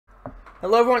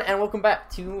Hello everyone and welcome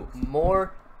back to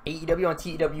more AEW on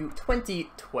TEW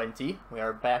 2020. We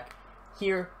are back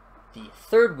here the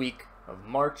third week of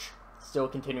March, still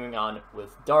continuing on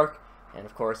with Dark, and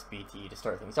of course BTE to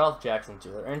start things off. Jackson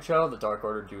do their intro, the Dark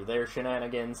Order do their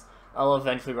shenanigans. I'll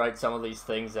eventually write some of these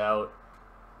things out,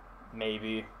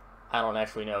 maybe. I don't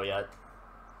actually know yet.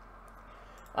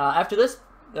 After this,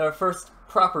 our first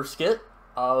proper skit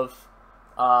of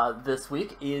this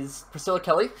week is Priscilla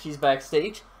Kelly. She's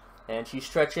backstage, and she's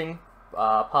stretching,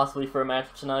 possibly for a match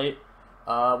tonight,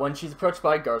 when she's approached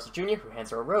by Garza Jr., who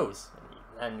hands her a rose,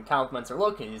 and compliments her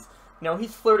look, and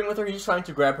he's flirting with her. He's trying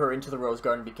to grab her into the rose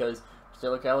garden because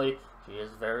Priscilla Kelly, she is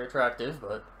very attractive,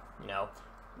 but,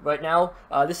 right now,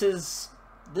 this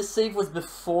save was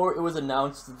before it was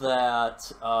announced that,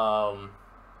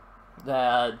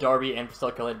 that Darby and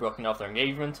Priscilla Kelly had broken off their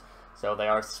engagement, so they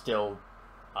are still,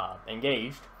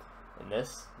 engaged in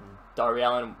this. And Darby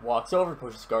Allin walks over,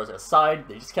 pushes Garza aside.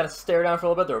 They just kind of stare down for a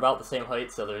little bit. They're about the same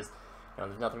height, so there's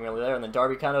nothing really there. And then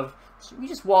Darby he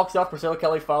just walks off. Priscilla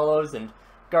Kelly follows, and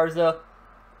Garza,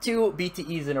 2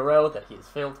 BTEs in a row that he has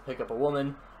failed to pick up a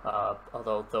woman.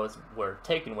 Although those were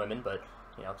taken women, but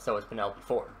so is Penelope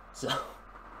Ford. So,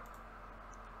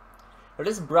 but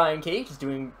this is Brian Cage. He's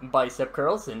doing bicep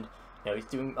curls, and he's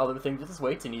doing other things with his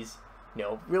weights, and he's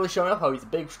really showing off how he's a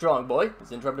big, strong boy.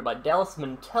 He's interrupted by Dallas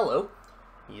Mantello.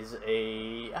 He's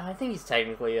I think he's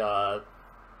technically a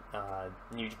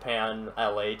New Japan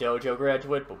LA dojo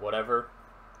graduate, but whatever.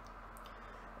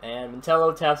 And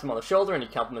Mantello taps him on the shoulder, and he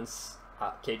compliments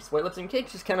Cage's weightlifting.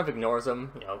 Cage just kind of ignores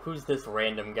him. Who's this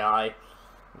random guy?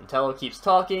 Mantello keeps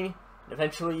talking, and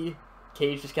eventually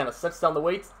Cage just kind of sets down the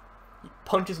weights. He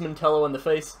punches Mantello in the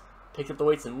face, picks up the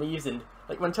weights, and leaves. And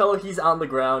Mantello, he's on the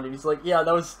ground, and he's like, "Yeah,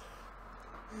 that was.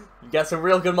 You got some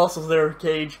real good muscles there,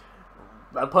 Cage.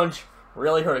 That punch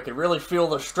really hurt. I could really feel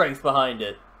the strength behind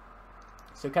it."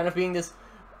 So kind of being this,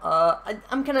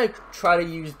 I'm going to try to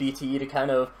use BTE to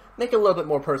kind of make a little bit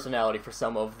more personality for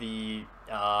some of the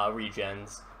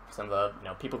regens, for some of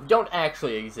the people who don't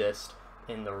actually exist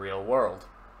in the real world.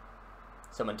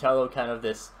 So Mantello, kind of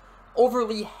this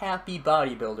overly happy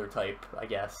bodybuilder type, I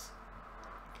guess.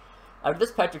 After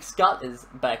this, Patrick Scott is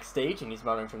backstage, and he's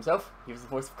muttering to himself. He was the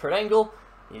voice of Kurt Angle.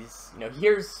 He's, he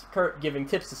hears Kurt giving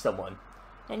tips to someone,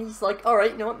 and he's like, "All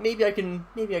right, what? Maybe I can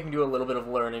do a little bit of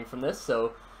learning from this."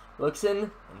 So, he looks in,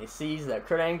 and he sees that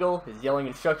Kurt Angle is yelling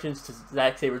instructions to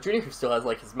Zack Sabre Jr., who still has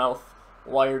his mouth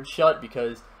wired shut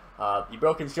because he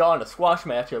broke his jaw in a squash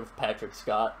match of Patrick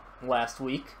Scott last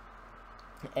week,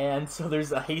 and so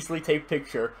there's a hastily taped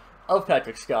picture of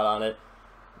Patrick Scott on it.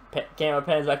 Camera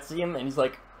pans back to see him, and he's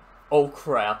like, "Oh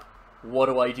crap, what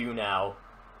do I do now?"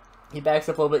 He backs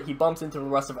up a little bit, he bumps into the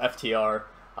rest of FTR,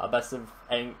 best of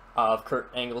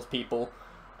Kurt Angle's people,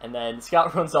 and then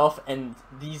Scott runs off, and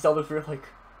these other three are like,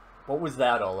 "What was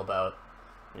that all about?"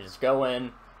 They just go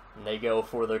in, and they go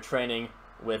for their training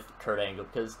with Kurt Angle,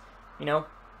 because,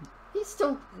 he's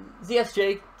still,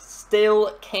 ZSJ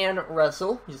still can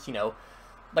wrestle, he just,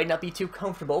 might not be too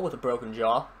comfortable with a broken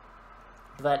jaw.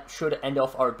 That should end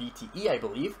off our BTE, I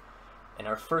believe. And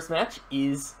our first match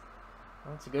is,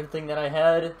 well, it's a good thing that I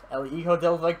had El Hijo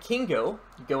del Vikingo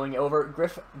going over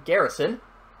Griff Garrison.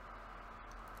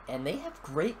 And they have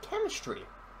great chemistry.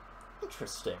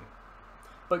 Interesting.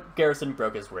 But Garrison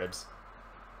broke his ribs.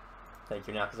 Thank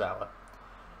you, Nakazawa.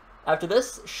 After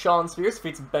this, Shawn Spears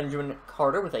defeats Benjamin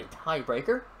Carter with a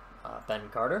tiebreaker. Ben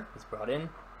Carter is brought in.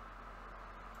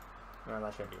 Well,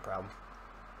 that shouldn't be a problem.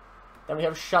 Then we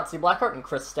have Shotzi Blackheart and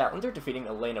Chris Statlander defeating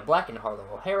Elena Black and Harlow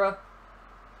O'Hara.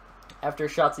 After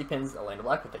Shotzi pins Elena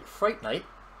Black with a Fright Night.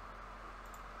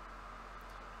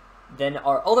 Then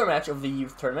our other match of the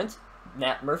youth tournament,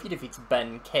 Matt Murphy defeats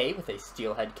Ben Kay with a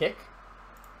steel head kick.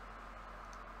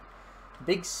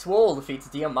 Big Swole defeats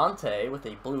Diamante with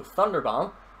a blue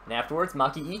Thunderbomb. And afterwards,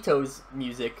 Maki Ito's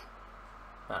music...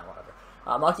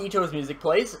 Maki Ito's music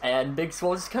plays, and Big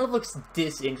Swole just kind of looks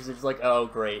disinterested. He's like, "Oh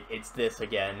great, it's this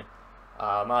again."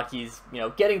 Maki's,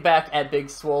 getting back at Big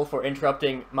Swole for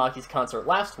interrupting Maki's concert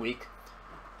last week.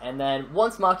 And then,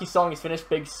 once Maki's song is finished,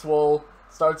 Big Swole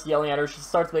starts yelling at her. She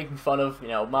starts making fun of,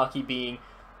 Maki being,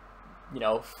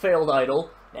 failed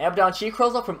idol. And Abaddon, she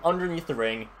crawls up from underneath the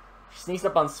ring. She sneaks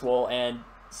up on Swole, and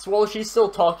Swole, she's still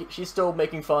talking, she's still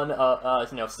making fun,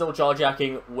 still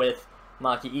jaw-jacking with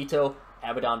Maki Ito.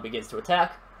 Abaddon begins to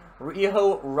attack.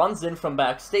 Riho runs in from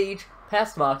backstage,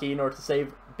 past Maki, in order to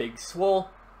save Big Swole.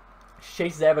 She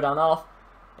chases Abaddon off,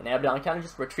 and Abaddon kind of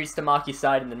just retreats to Maki's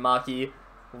side, and then Maki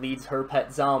leads her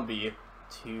pet zombie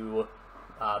to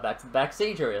back to the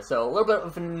backstage area. So a little bit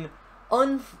of an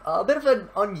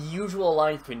unusual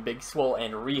alliance between Big Swole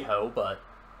and Riho, but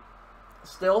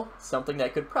still something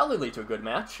that could probably lead to a good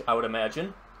match, I would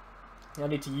imagine. I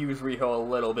need to use Riho a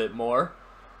little bit more.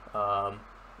 I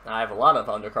have a lot of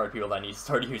undercard people that I need to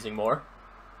start using more.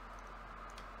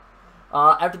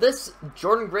 After this,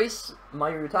 Jordynne Grace,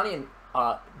 Mayu Utami, and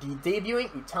the debuting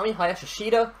Utami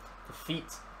Hayashishita defeat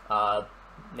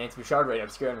Nancy Bouchard, Rey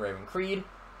Obscura, and Raven Creed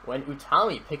when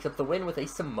Utami picks up the win with a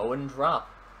Samoan drop.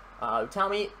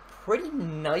 Utami, pretty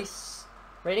nice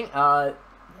rating.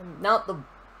 Not the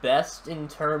best in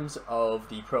terms of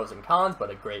the pros and cons, but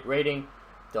a great rating.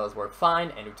 Does work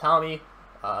fine. And Utami,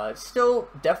 still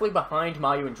definitely behind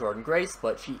Mayu and Jordynne Grace,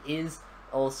 but she is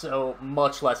also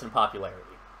much less in popularity.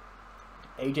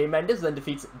 AJ Mendez then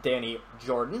defeats Danny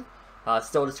Jordan,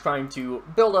 still just trying to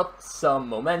build up some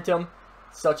momentum,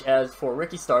 such as for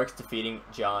Ricky Starks defeating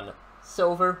John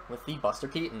Silver with the Buster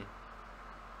Keaton.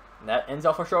 And that ends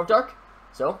off our Show of Dark,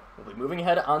 so we'll be moving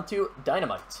ahead onto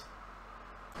Dynamite.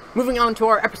 Moving on to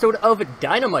our episode of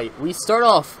Dynamite, we start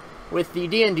off with the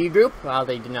D&D group.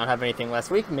 They did not have anything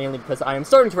last week, mainly because I am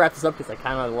starting to wrap this up because I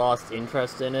kind of lost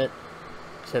interest in it,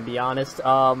 to be honest.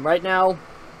 Right now,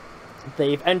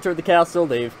 they've entered the castle,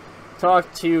 they've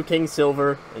talked to King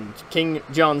Silver, and King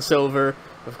John Silver,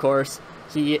 of course.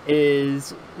 He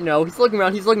is, you know, he's looking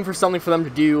around, he's looking for something for them to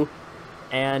do,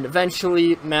 and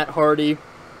eventually Matt Hardy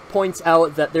points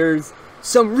out that there's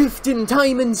some rift in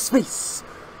time and space,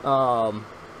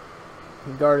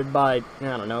 guarded by, I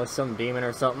don't know, some demon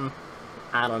or something.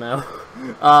 I don't know.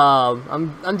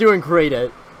 I'm doing great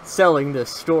at selling this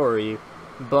story,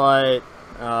 but,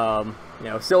 you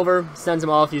know, Silver sends him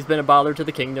off. He's been a bother to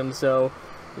the kingdom, so,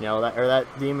 you know, that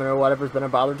demon or whatever's been a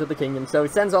bother to the kingdom, so he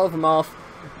sends all of them off,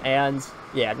 and,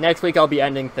 yeah, next week I'll be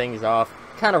ending things off.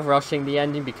 Kind of rushing the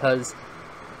ending because,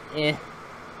 I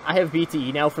have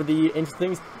BTE now for the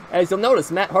interesting things. As you'll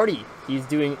notice, Matt Hardy, he's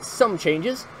doing some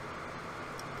changes.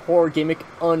 Poor gimmick,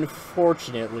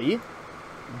 unfortunately,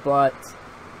 but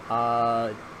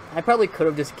I probably could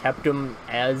have just kept him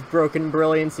as Broken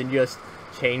Brilliance and just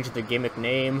changed the gimmick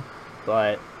name,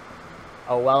 but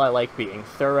oh well, I like being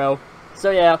thorough.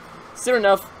 So yeah, soon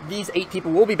enough, these 8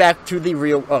 people will be back to the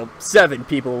real, 7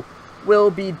 people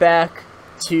will be back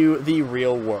to the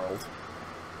real world.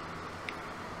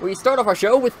 We start off our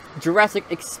show with Jurassic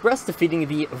Express defeating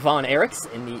the Von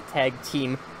Erichs in the Tag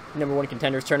Team #1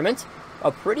 Contenders Tournament.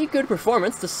 A pretty good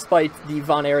performance, despite the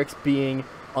Von Erichs being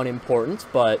unimportant,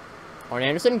 but Arn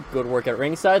Anderson, good work at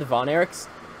ringside. The Von Erichs,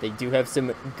 they do have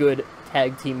some good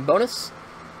tag team bonus.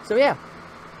 So yeah,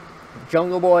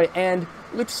 Jungle Boy and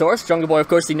Luchasaurus. Jungle Boy, of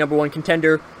course, the #1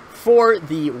 contender for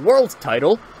the world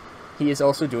title. He is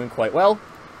also doing quite well.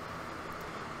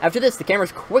 After this, the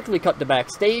cameras quickly cut to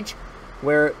backstage,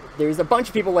 where there's a bunch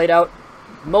of people laid out,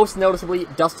 most noticeably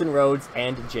Dustin Rhodes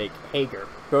and Jake Hager.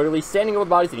 Brody Lee's standing over the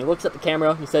bodies, and he looks at the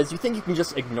camera, he says, "You think you can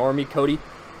just ignore me, Cody?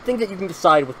 Think that you can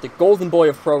decide with the golden boy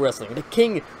of pro wrestling, the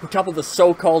king who toppled the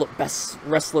so-called best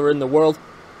wrestler in the world?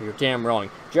 You're damn wrong.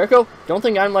 Jericho, don't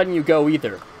think I'm letting you go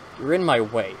either. You're in my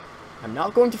way. I'm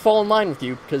not going to fall in line with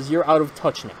you because you're out of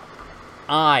touch now.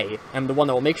 I am the one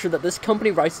that will make sure that this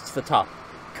company rises to the top.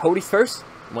 Cody's first.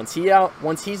 Once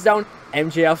he's down,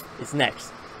 MJF is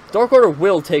next. Dark Order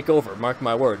will take over, mark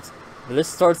my words. But this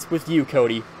starts with you,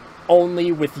 Cody.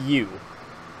 Only with you."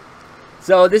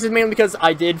 So this is mainly because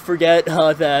I did forget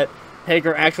that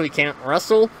Hager actually can't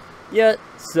wrestle yet.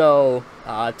 So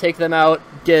take them out,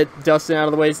 get Dustin out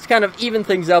of the way to kind of even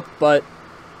things up, but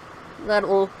that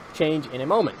will change in a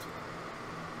moment.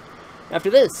 After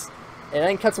this, it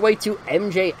then cuts away to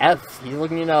MJF. He's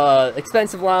looking in an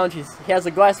expensive lounge. He has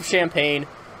a glass of champagne,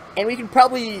 and we can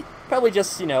probably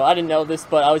just, you know, I didn't know this,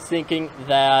 but I was thinking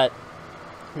that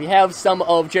we have some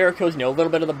of Jericho's, you know, a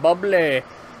little bit of the bubbly,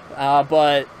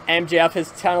 but MJF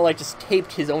has kind of like just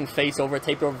taped his own face over it,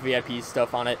 taped over VIP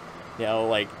stuff on it, you know,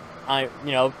 like,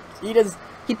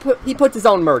 he puts his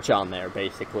own merch on there,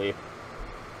 basically.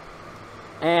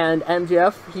 And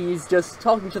MJF, he's just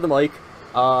talking to the mic.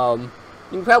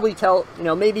 You can probably tell, you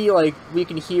know, maybe, like, we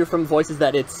can hear from voices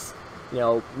that it's, you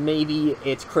know, maybe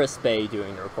it's Chris Bay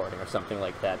doing the recording or something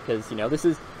like that, because, you know, this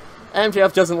is,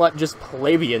 MJF doesn't let just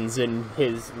plebeians in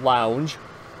his lounge.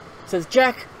 He says,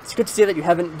 "Jack, it's good to see that you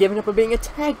haven't given up on being a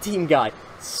tag team guy.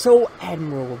 So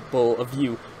admirable of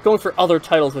you, going for other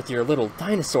titles with your little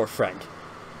dinosaur friend.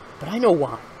 But I know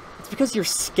why. It's because you're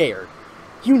scared.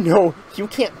 You know you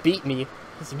can't beat me,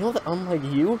 because you know that unlike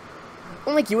you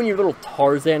and your little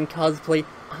Tarzan cosplay,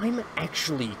 I'm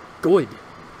actually good.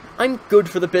 I'm good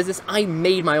for the business. I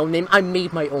made my own name, I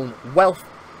made my own wealth,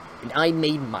 and I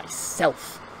made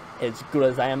myself as good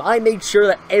as I am. I made sure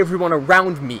that everyone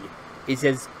around me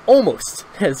is almost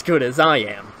as good as I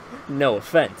am. No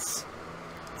offense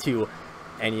to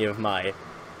any of my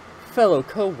fellow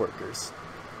co-workers.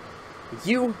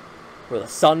 You were the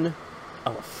son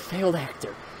of a failed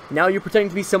actor. Now you're pretending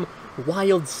to be some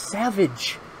wild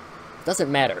savage.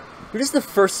 Doesn't matter. You're just the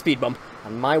first speed bump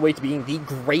on my way to being the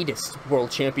greatest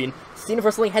world champion scene of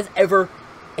wrestling has ever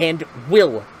and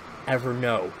will ever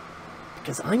know.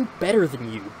 Because I'm better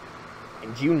than you,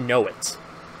 and you know it.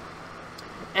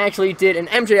 Actually did an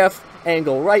MJF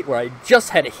angle right where I just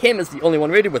had him as the only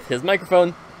one rated with his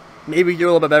microphone. Maybe you're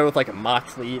a little bit better with like a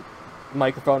Moxley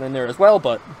microphone in there as well,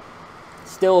 but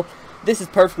still, this is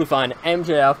perfectly fine.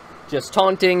 MJF just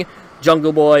taunting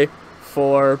Jungle Boy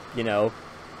for, you know,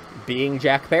 being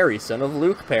Jack Perry, son of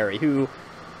Luke Perry, who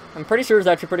I'm pretty sure is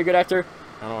actually a pretty good actor.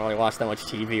 I don't really watch that much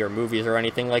TV or movies or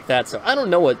anything like that, so I don't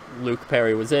know what Luke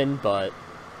Perry was in, but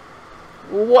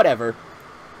whatever.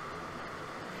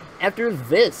 After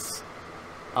this,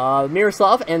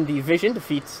 Miroslav and the Vision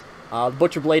defeats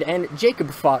Butcher Blade and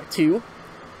Jacob fought too.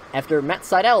 After Matt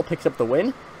Sydal picks up the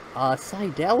win,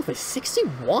 Sydal with a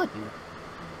 61.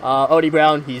 Odie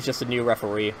Brown, he's just a new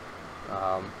referee.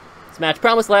 This match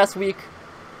promised last week,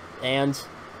 and,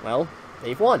 well,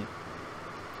 they've won.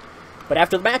 But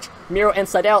after the match, Miro and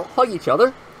Sydal hug each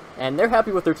other, and they're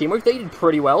happy with their teamwork. They did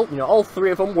pretty well. You know, all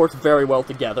three of them worked very well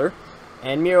together.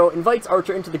 And Miro invites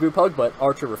Archer into the group hug, but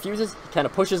Archer refuses. He kind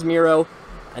of pushes Miro,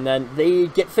 and then they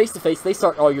get face-to-face. They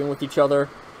start arguing with each other,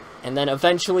 and then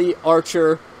eventually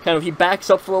Archer he backs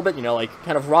up for a little bit, you know, like,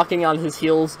 kind of rocking on his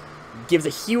heels, gives a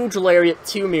huge lariat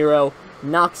to Miro,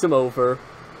 knocks him over,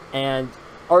 and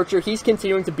Archer, he's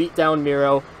continuing to beat down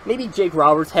Miro. Maybe Jake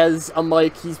Roberts has a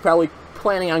mic. He's probably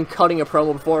planning on cutting a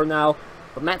promo before now,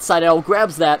 but Matt Sydal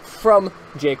grabs that from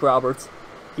Jake Roberts.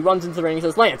 He runs into the ring and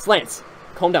says, Lance,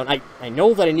 calm down. I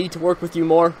know that I need to work with you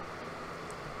more.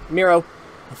 Miro,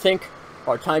 I think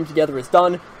our time together is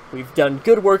done. We've done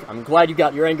good work. I'm glad you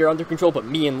got your anger under control, but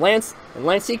me and Lance,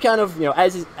 he kind of, you know,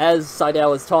 as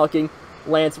Sydal is talking,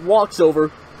 Lance walks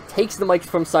over, takes the mic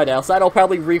from Sydal. Sydal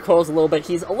probably recoils a little bit.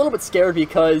 He's a little bit scared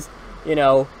because, you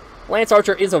know, Lance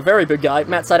Archer is a very big guy.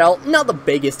 Matt Sydal, not the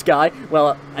biggest guy,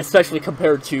 well, especially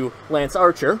compared to Lance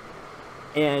Archer.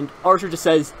 And Archer just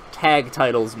says, tag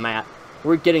titles, Matt.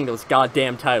 We're getting those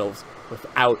goddamn titles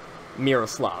without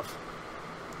Miroslav.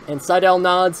 And Sydal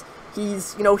nods.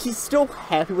 He's, you know, he's still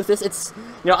happy with this. It's,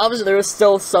 you know, obviously there is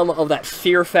still some of that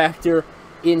fear factor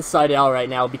in Sydal right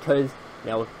now because, you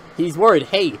know, he's worried,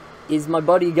 hey, is my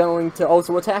buddy going to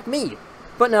also attack me?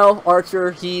 But no,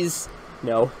 Archer, he's,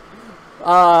 no.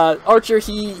 Archer,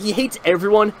 he hates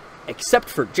everyone except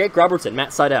for Jake Roberts and Matt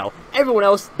Sydal. Everyone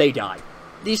else, they die.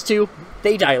 These two,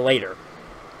 they die later.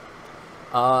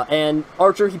 And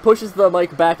Archer, he pushes the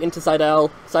mic back into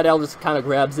Sydal. Sydal just kind of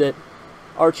grabs it.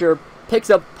 Archer picks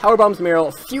up, powerbombs Miro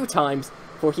a few times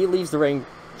before he leaves the ring.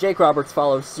 Jake Roberts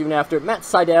follows soon after. Matt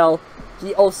Sydal,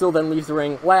 he also then leaves the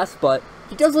ring last, but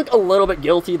he does look a little bit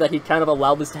guilty that he kind of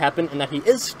allowed this to happen and that he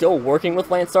is still working with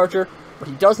Lance Archer, but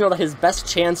he does know that his best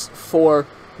chance for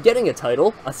getting a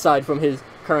title, aside from his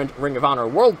current Ring of Honor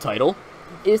World title,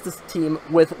 is to team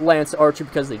with Lance Archer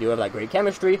because they do have that great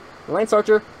chemistry. Lance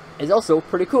Archer is also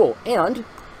pretty cool, and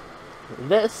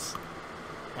this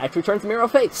actually turns Miro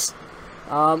face.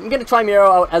 I'm going to try Miro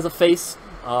out as a face.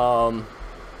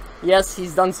 Yes,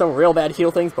 he's done some real bad heel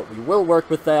things, but we will work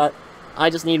with that. I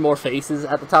just need more faces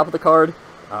at the top of the card.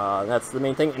 That's the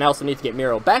main thing. And I also need to get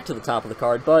Miro back to the top of the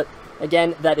card, but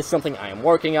again, that is something I am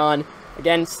working on.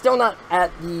 Again, still not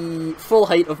at the full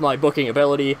height of my booking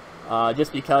ability,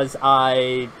 just because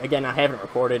I haven't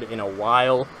recorded in a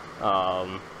while.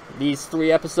 These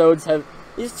three episodes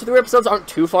aren't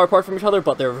too far apart from each other,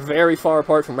 but they're very far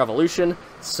apart from Revolution,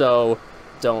 so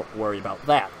don't worry about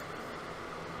that.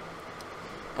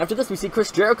 After this, we see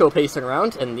Chris Jericho pacing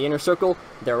around, and the Inner Circle,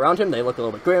 they're around him, they look a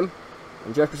little bit grim,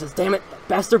 and Jericho says, damn it, that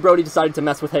bastard Brody decided to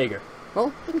mess with Hager.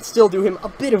 Well, we can still do him a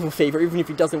bit of a favor, even if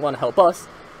he doesn't want to help us.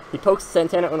 He pokes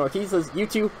Santana and Ortiz, says, you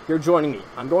two, you're joining me.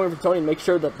 I'm going over to Tony and make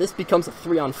sure that this becomes a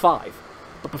 3-on-5.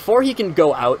 But before he can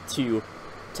go out to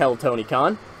tell Tony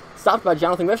Khan, stopped by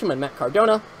Jonathan Gresham and Matt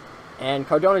Cardona, and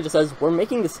Cardona just says, we're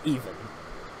making this even.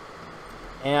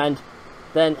 And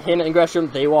then him and Gresham,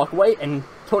 they walk away, and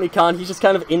Tony Khan, he's just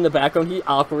kind of in the background. He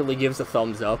awkwardly gives a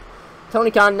thumbs up.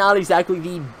 Tony Khan, not exactly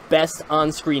the best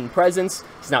on-screen presence.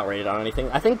 He's not rated on anything.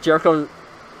 I think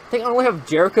I only have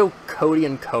Jericho, Cody,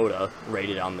 and Coda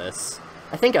rated on this.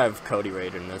 I think I have Cody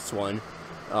rated in this one.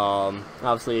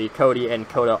 Obviously, Cody and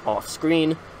Coda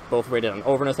off-screen, both rated on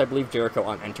overness, I believe. Jericho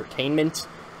on entertainment.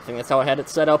 I think that's how I had it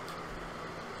set up.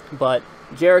 But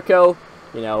Jericho,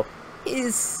 you know,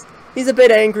 he's a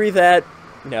bit angry that,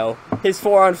 you know, his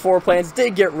 4-on-4 plans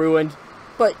did get ruined.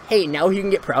 But hey, now he can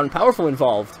get Proud and Powerful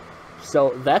involved.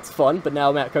 So that's fun, but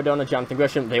now Matt Cardona, Jonathan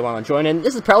Gresham, they want to join in.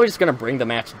 This is probably just going to bring the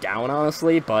match down,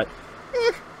 honestly, but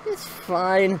it's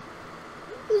fine.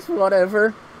 It's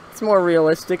whatever. It's more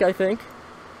realistic, I think.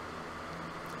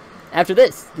 After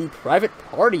this, the Private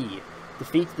Party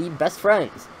defeat the Best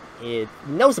Friends.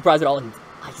 No surprise at all. And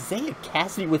Isaiah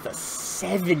Cassidy with a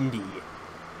 70.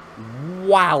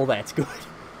 Wow, that's good.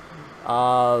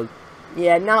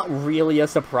 Yeah, not really a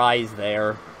surprise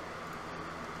there.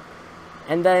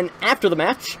 And then, after the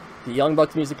match, the Young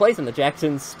Bucks music plays and the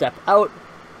Jacksons step out,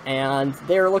 and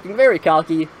they're looking very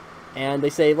cocky, and they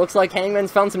say, looks like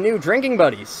Hangman's found some new drinking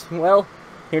buddies. Well,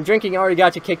 your drinking already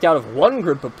got you kicked out of one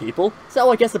group of people,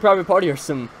 so I guess the Private Party are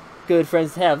some good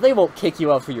friends to have. They won't kick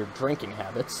you out for your drinking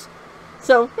habits.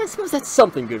 So, I suppose that's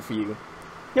something good for you. You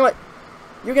know what?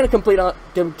 You're gonna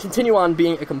continue on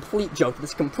being a complete joke,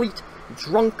 this complete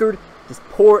drunkard, this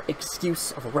poor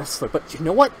excuse of a wrestler, but you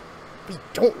know what? We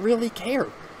don't really care.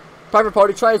 Private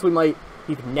Party tries,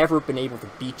 we've never been able to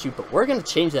beat you, but we're gonna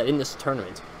change that in this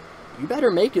tournament. You better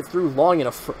make it through long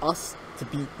enough for us to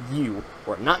beat you.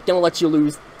 We're not gonna let you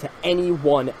lose to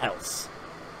anyone else.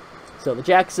 So the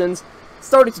Jacksons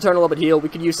starting to turn a little bit heel. We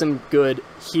could use some good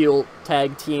heel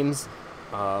tag teams.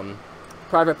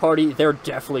 Private Party, they're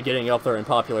definitely getting up there in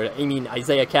popularity. I mean,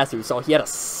 Isaiah Cassidy, we saw he had a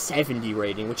 70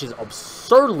 rating, which is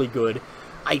absurdly good.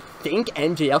 I think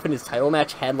MJF in his title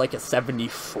match had like a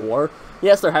 74.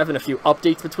 Yes, they're having a few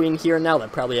updates between here and now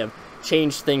that probably have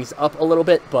changed things up a little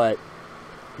bit, but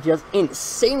just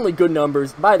insanely good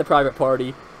numbers by the Private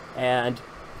Party, and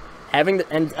I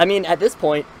mean, at this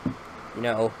point, you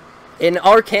know, in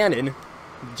our canon,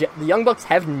 the Young Bucks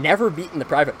have never beaten the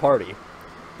Private Party.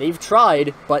 They've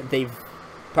tried, but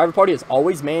Private Party has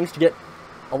always managed to get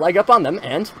a leg up on them,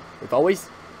 and they've always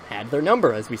had their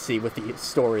number, as we see with the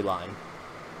storyline.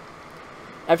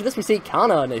 After this, we see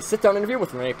Kana in a sit-down interview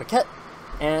with Renee Paquette,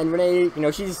 and Renee, you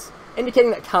know, she's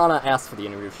indicating that Kana asked for the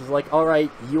interview. She's like,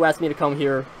 alright, you asked me to come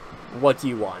here, what do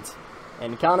you want?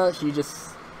 And Kana, she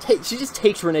just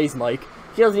takes Renee's mic.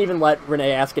 She doesn't even let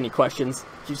Renee ask any questions.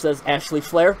 She says, Ashley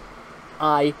Flair,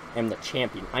 I am the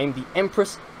champion. I am the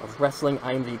Empress of Wrestling.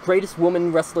 I am the greatest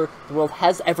woman wrestler the world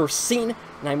has ever seen,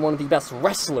 and I'm one of the best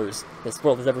wrestlers this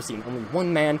world has ever seen. Only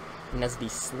one man has the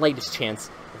slightest chance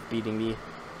of beating me.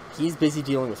 He's busy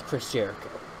dealing with Chris Jericho.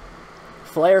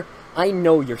 Flair, I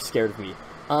know you're scared of me.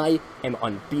 I am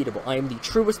unbeatable. I am the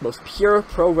truest, most pure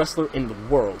pro wrestler in the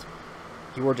world.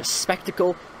 You are just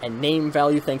spectacle and name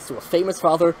value thanks to a famous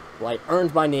father, while I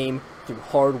earned my name through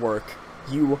hard work.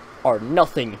 You are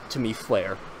nothing to me,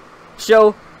 Flair.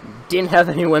 Show didn't have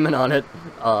any women on it.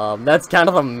 That's kind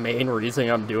of the main reason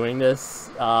I'm doing this.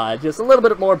 Just a little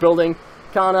bit more building.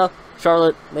 Kana,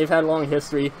 Charlotte, they've had a long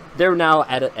history. They're now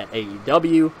at it at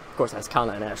AEW. Of course, that's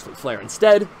Kana and Ashley Flair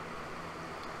instead.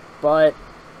 But,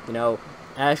 you know,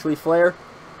 Ashley Flair,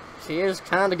 she is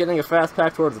kind of getting a fast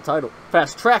track towards a title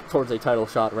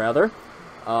shot, rather.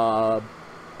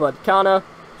 But Kana,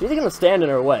 she's going to stand in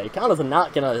her way. Kana's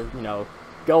not going to, you know,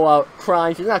 go out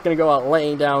crying. She's not going to go out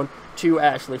laying down to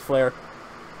Ashley Flair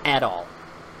at all.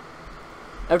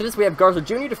 After this, we have Garza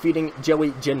Jr. defeating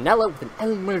Joey Janela with an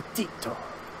El Muertito.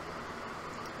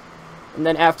 And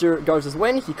then after Garza's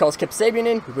win, he calls Kip Sabian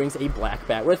in, who brings a black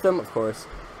bat with him. Of course,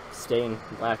 Sting,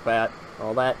 black bat,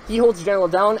 all that. He holds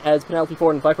Janela down as Penelope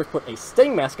Ford and Viper put a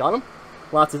Sting mask on him.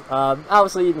 Lots of,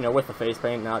 obviously, you know, with the face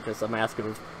paint, not just a mask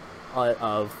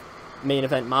of main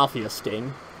event Mafia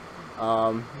Sting.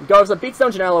 Garza beats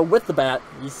down Janela with the bat.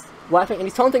 He's laughing, and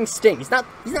he's taunting Sting. He's not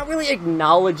really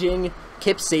acknowledging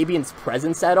Kip Sabian's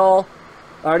presence at all.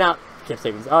 Or not Kip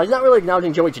Sabian's. He's not really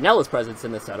acknowledging Joey Janela's presence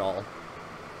in this at all.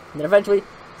 And then eventually,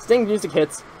 Sting's music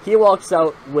hits. He walks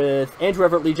out with Andrew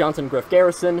Everett, Lee Johnson, and Griff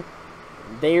Garrison.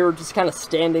 They're just kind of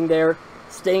standing there.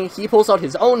 Sting, he pulls out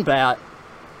his own bat,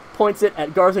 points it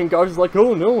at Garza, and Garza's like,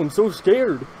 oh no, I'm so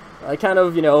scared. Kind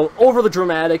of, you know, overly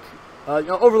dramatic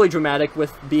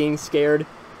with being scared.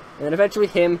 And then eventually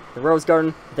the Rose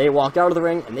Garden, they walk out of the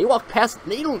ring, and they walk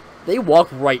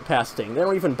right past Sting. They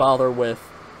don't even bother with,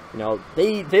 you know,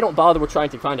 they don't bother with trying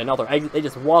to find another exit. They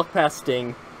just walk past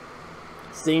Sting.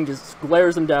 Sting just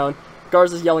glares him down.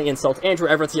 Garza's yelling insults. Andrew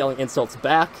Everett's yelling insults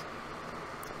back.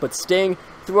 But Sting,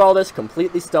 through all this,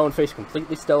 completely stone-faced,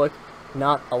 completely stoic,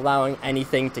 not allowing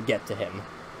anything to get to him.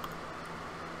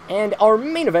 And our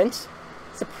main event,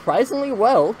 surprisingly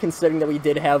well, considering that we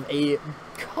did have a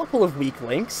couple of weak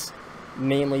links,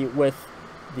 mainly with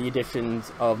the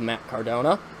additions of Matt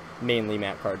Cardona. Mainly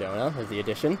Matt Cardona is the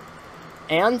addition.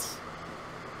 And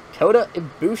Kota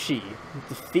Ibushi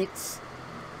defeats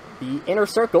the Inner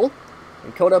Circle,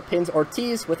 and Kota pins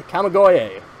Ortiz with a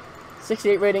Kamigoye.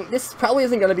 68 rating. This probably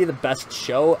isn't going to be the best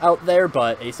show out there,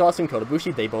 but Asasu and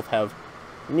Kotobushi, they both have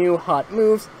new hot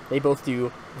moves. They both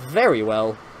do very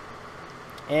well.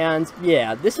 And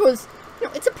yeah, this was,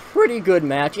 it's a pretty good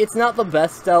match. It's not the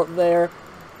best out there.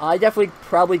 I definitely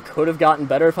probably could have gotten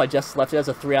better if I just left it as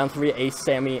a 3-on-3 Ace,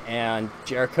 Sammy, and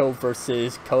Jericho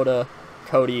versus Kota,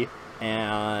 Cody,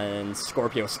 and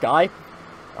Scorpio Sky.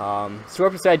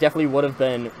 Scorpio Sky definitely would have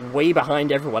been way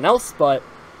behind everyone else, but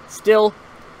still,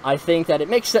 I think that it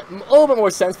makes a little bit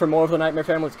more sense for more of the Nightmare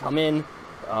Family to come in,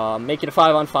 make it a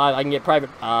 5-on-5. I can get Proud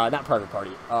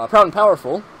and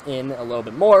Powerful in a little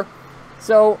bit more.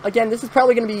 So, again, this is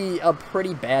probably going to be a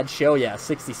pretty bad show. Yeah,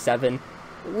 67.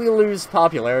 We lose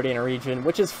popularity in a region,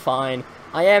 which is fine.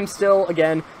 I am still,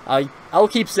 again, I'll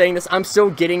keep saying this, I'm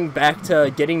still getting back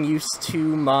to getting used to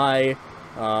my,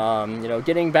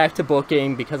 getting back to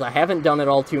booking, because I haven't done it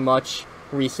all too much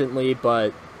recently,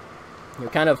 but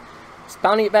kind of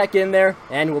spawning it back in there,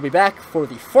 and we'll be back for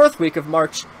the 4th week of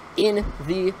March in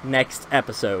the next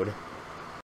episode.